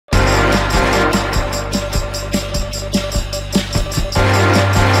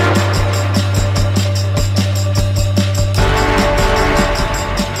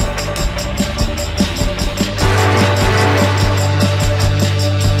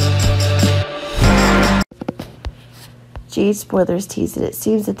GH spoilers tease it. It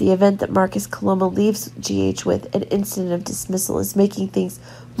seems that the event that Marcus Coloma leaves GH with, an incident of dismissal, is making things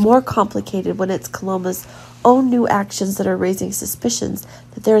more complicated when it's Coloma's own new actions that are raising suspicions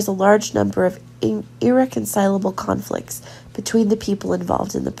that there is a large number of irreconcilable conflicts between the people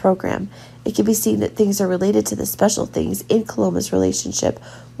involved in the program. It can be seen that things are related to the special things in Coloma's relationship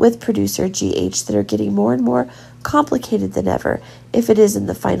with producer GH that are getting more and more complicated than ever, if it is in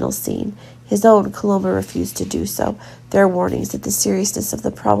the final scene. His own Coloma refused to do so. There are warnings that the seriousness of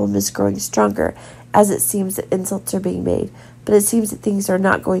the problem is growing stronger as it seems that insults are being made, but it seems that things are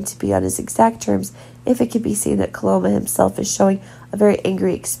not going to be on his exact terms if it can be seen that Coloma himself is showing a very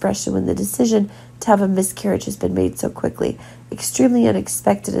angry expression when the decision to have a miscarriage has been made so quickly. Extremely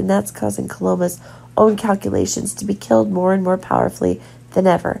unexpected, and that's causing Coloma's own calculations to be killed more and more powerfully than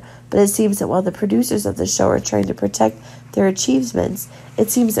ever. But it seems that while the producers of the show are trying to protect their achievements, it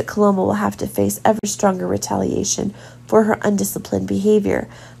seems that Coloma will have to face ever stronger retaliation for her undisciplined behavior.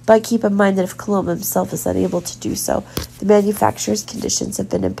 But keep in mind that if Coloma himself is unable to do so, the manufacturer's conditions have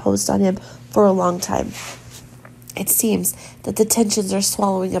been imposed on him for a long time. It seems that the tensions are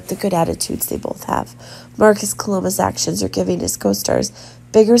swallowing up the good attitudes they both have. Marcus Coloma's actions are giving his co-stars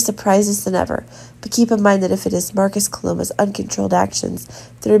bigger surprises than ever, but keep in mind that if it is Marcus Coloma's uncontrolled actions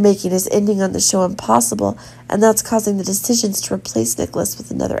that are making his ending on the show impossible, and that's causing the decisions to replace Nicholas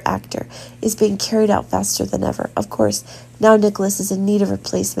with another actor, is being carried out faster than ever. Of course, now Nicholas is in need of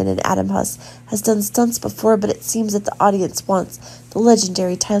replacement, and Adam Huss has done stunts before, but it seems that the audience wants the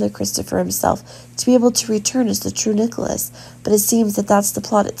legendary Tyler Christopher himself to be able to return as the true Nicholas. But it seems that that's the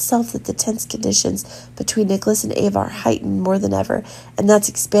plot itself, that the tense conditions between Nicholas and Ava are heightened more than ever, and that's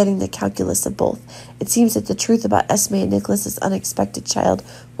expanding the calculus of both. It seems that the truth about Esme and Nicholas's unexpected child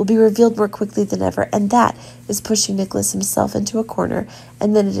will be revealed more quickly than ever, and that is pushing Nicholas himself into a corner.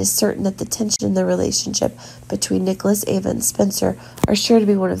 And then it is certain that the tension in the relationship between Nicholas, Ava, and Spencer are sure to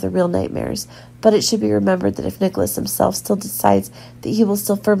be one of the real nightmares. But it should be remembered that if Nicholas himself still decides that he will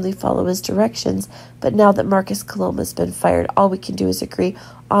still firmly follow his directions, but now that Marcus Coloma has been fired, all we can do is agree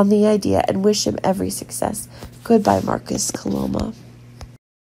on the idea and wish him every success. Goodbye, Marcus Coloma.